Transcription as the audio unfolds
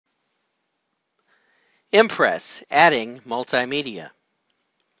Impress, adding multimedia.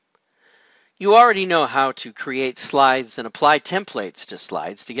 You already know how to create slides and apply templates to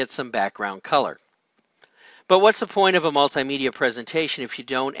slides to get some background color. But what's the point of a multimedia presentation if you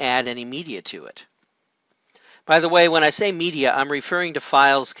don't add any media to it? By the way, when I say media, I'm referring to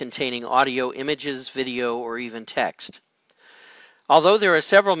files containing audio, images, video, or even text. Although there are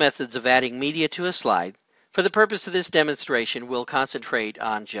several methods of adding media to a slide, for the purpose of this demonstration, we'll concentrate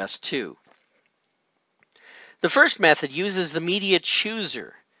on just two. The first method uses the media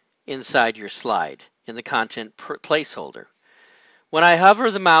chooser inside your slide in the content placeholder. When I hover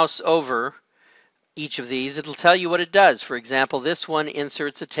the mouse over each of these, it'll tell you what it does. For example, this one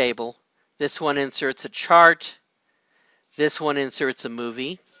inserts a table, this one inserts a chart, this one inserts a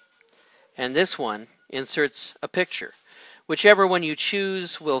movie, and this one inserts a picture. Whichever one you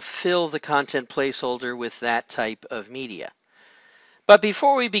choose will fill the content placeholder with that type of media. But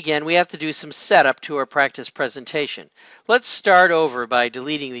before we begin, we have to do some setup to our practice presentation. Let's start over by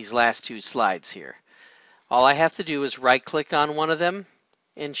deleting these last two slides here. All I have to do is right-click on one of them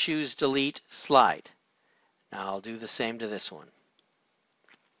and choose Delete Slide. Now I'll do the same to this one.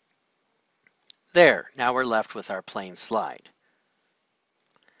 There, now we're left with our plain slide.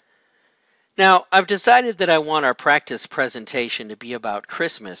 Now, I've decided that I want our practice presentation to be about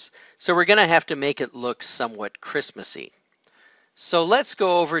Christmas, so we're going to have to make it look somewhat Christmassy. So let's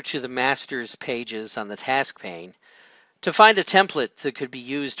go over to the Master's pages on the task pane to find a template that could be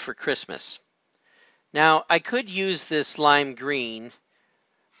used for Christmas. Now, I could use this lime green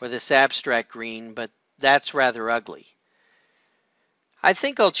or this abstract green, but that's rather ugly. I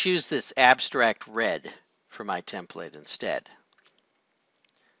think I'll choose this abstract red for my template instead.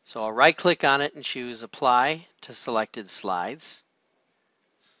 So I'll right-click on it and choose Apply to Selected Slides.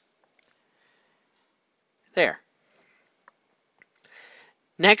 There.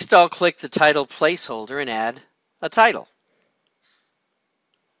 Next, I'll click the title placeholder and add a title.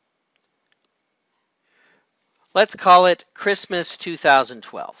 Let's call it Christmas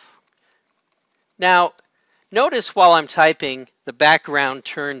 2012. Now, notice while I'm typing, the background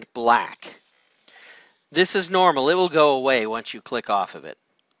turned black. This is normal. It will go away once you click off of it.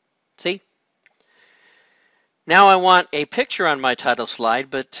 See? Now I want a picture on my title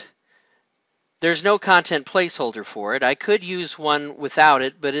slide, but there's no content placeholder for it. I could use one without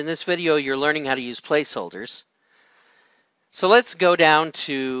it, but in this video you're learning how to use placeholders. So let's go down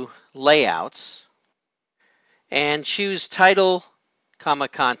to Layouts and choose Title,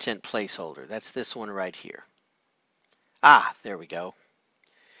 Content Placeholder. That's this one right here. Ah, there we go.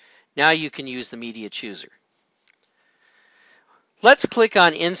 Now you can use the media chooser. Let's click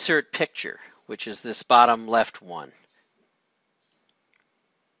on Insert Picture, which is this bottom left one.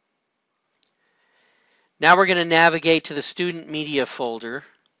 Now we're going to navigate to the Student Media folder,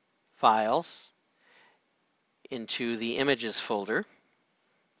 Files, into the Images folder.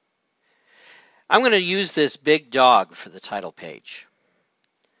 I'm going to use this big dog for the title page.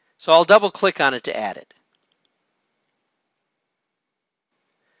 So I'll double click on it to add it.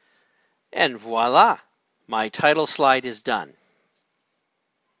 And voila, my title slide is done.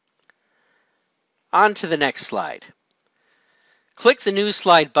 On to the next slide. Click the New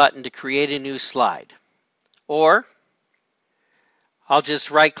Slide button to create a new slide. Or I'll just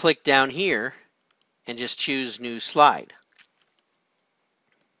right-click down here and just choose New Slide.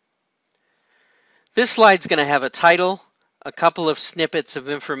 This slide's going to have a title, a couple of snippets of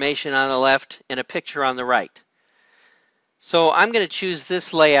information on the left, and a picture on the right. So I'm going to choose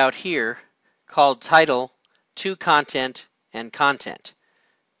this layout here called Title, to Content, and Content.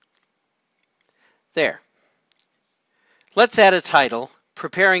 There. Let's add a title,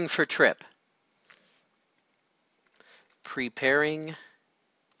 Preparing for Trip. Preparing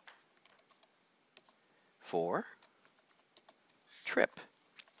for Trip.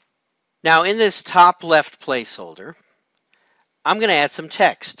 Now in this top left placeholder, I'm going to add some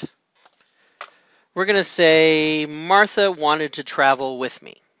text. We're going to say, Martha wanted to travel with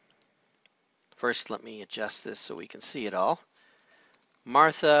me. First, let me adjust this so we can see it all.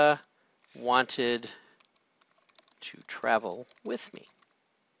 Martha wanted to travel with me.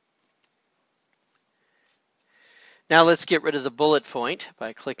 Now let's get rid of the bullet point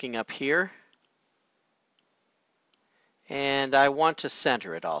by clicking up here. And I want to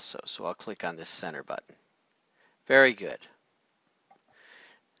center it also, so I'll click on this center button. Very good.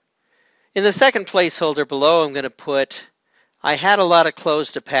 In the second placeholder below, I'm going to put, I had a lot of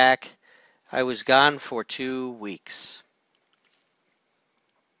clothes to pack. I was gone for 2 weeks.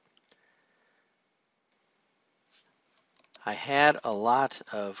 I had a lot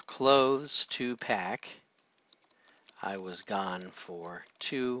of clothes to pack. I was gone for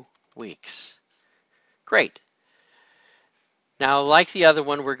 2 weeks. Great. Now, like the other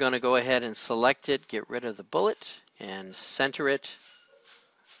one, we're going to go ahead and select it, get rid of the bullet, and center it.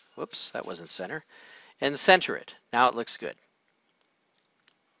 Whoops, that wasn't center. And center it. Now it looks good.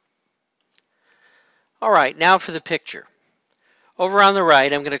 All right, now for the picture. Over on the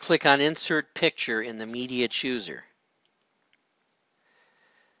right, I'm going to click on Insert Picture in the Media Chooser.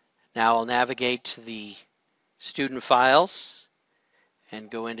 Now I'll navigate to the Student Files and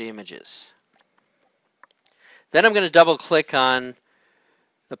go into Images. Then I'm going to double-click on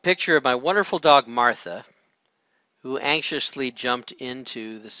the picture of my wonderful dog Martha, who anxiously jumped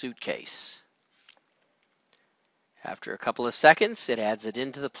into the suitcase. After a couple of seconds, it adds it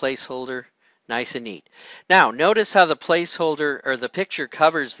into the placeholder, nice and neat. Now, notice how the placeholder or the picture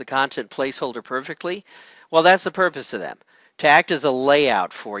covers the content placeholder perfectly? Well, that's the purpose of them, to act as a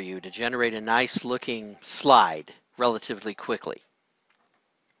layout for you to generate a nice looking slide relatively quickly.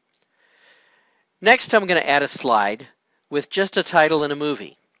 Next, I'm going to add a slide with just a title and a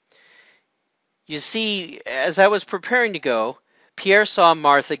movie. You see, as I was preparing to go, Pierre saw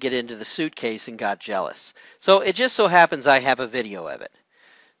Martha get into the suitcase and got jealous. So it just so happens I have a video of it.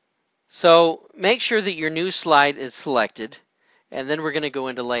 So make sure that your new slide is selected, and then we're going to go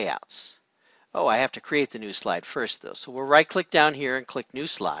into Layouts. Oh, I have to create the new slide first, though. So we'll right-click down here and click New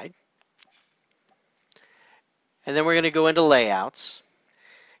Slide. And then we're going to go into Layouts.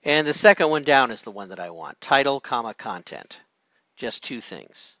 And the second one down is the one that I want, Title, Content. Just two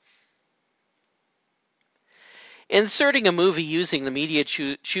things. Inserting a movie using the Media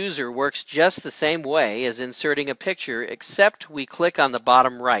Chooser works just the same way as inserting a picture, except we click on the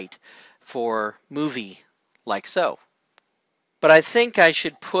bottom right for Movie, like so. But I think I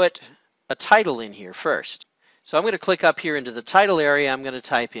should put a title in here first. So I'm going to click up here into the title area. I'm going to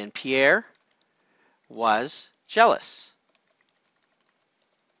type in Pierre was jealous.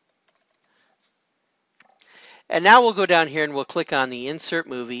 And now we'll go down here and we'll click on the Insert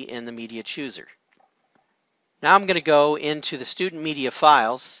Movie in the Media Chooser. Now I'm going to go into the Student Media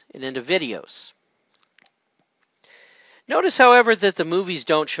Files and into Videos. Notice, however, that the movies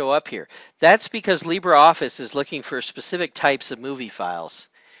don't show up here. That's because LibreOffice is looking for specific types of movie files.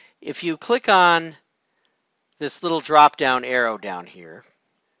 If you click on this little drop-down arrow down here,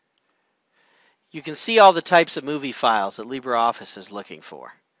 you can see all the types of movie files that LibreOffice is looking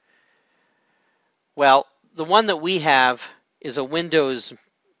for. Well, the one that we have is a Windows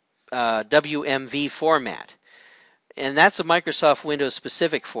WMV format. And that's a Microsoft Windows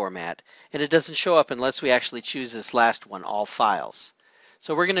specific format, and it doesn't show up unless we actually choose this last one, All Files.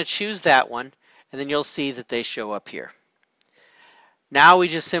 So we're going to choose that one, and then you'll see that they show up here. Now we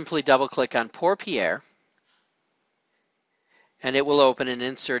just simply double click on Poor Pierre, and it will open and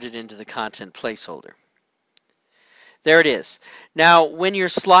insert it into the content placeholder. There it is. Now when your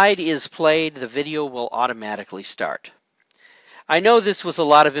slide is played, the video will automatically start. I know this was a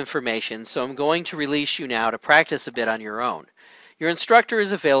lot of information, so I'm going to release you now to practice a bit on your own. Your instructor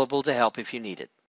is available to help if you need it.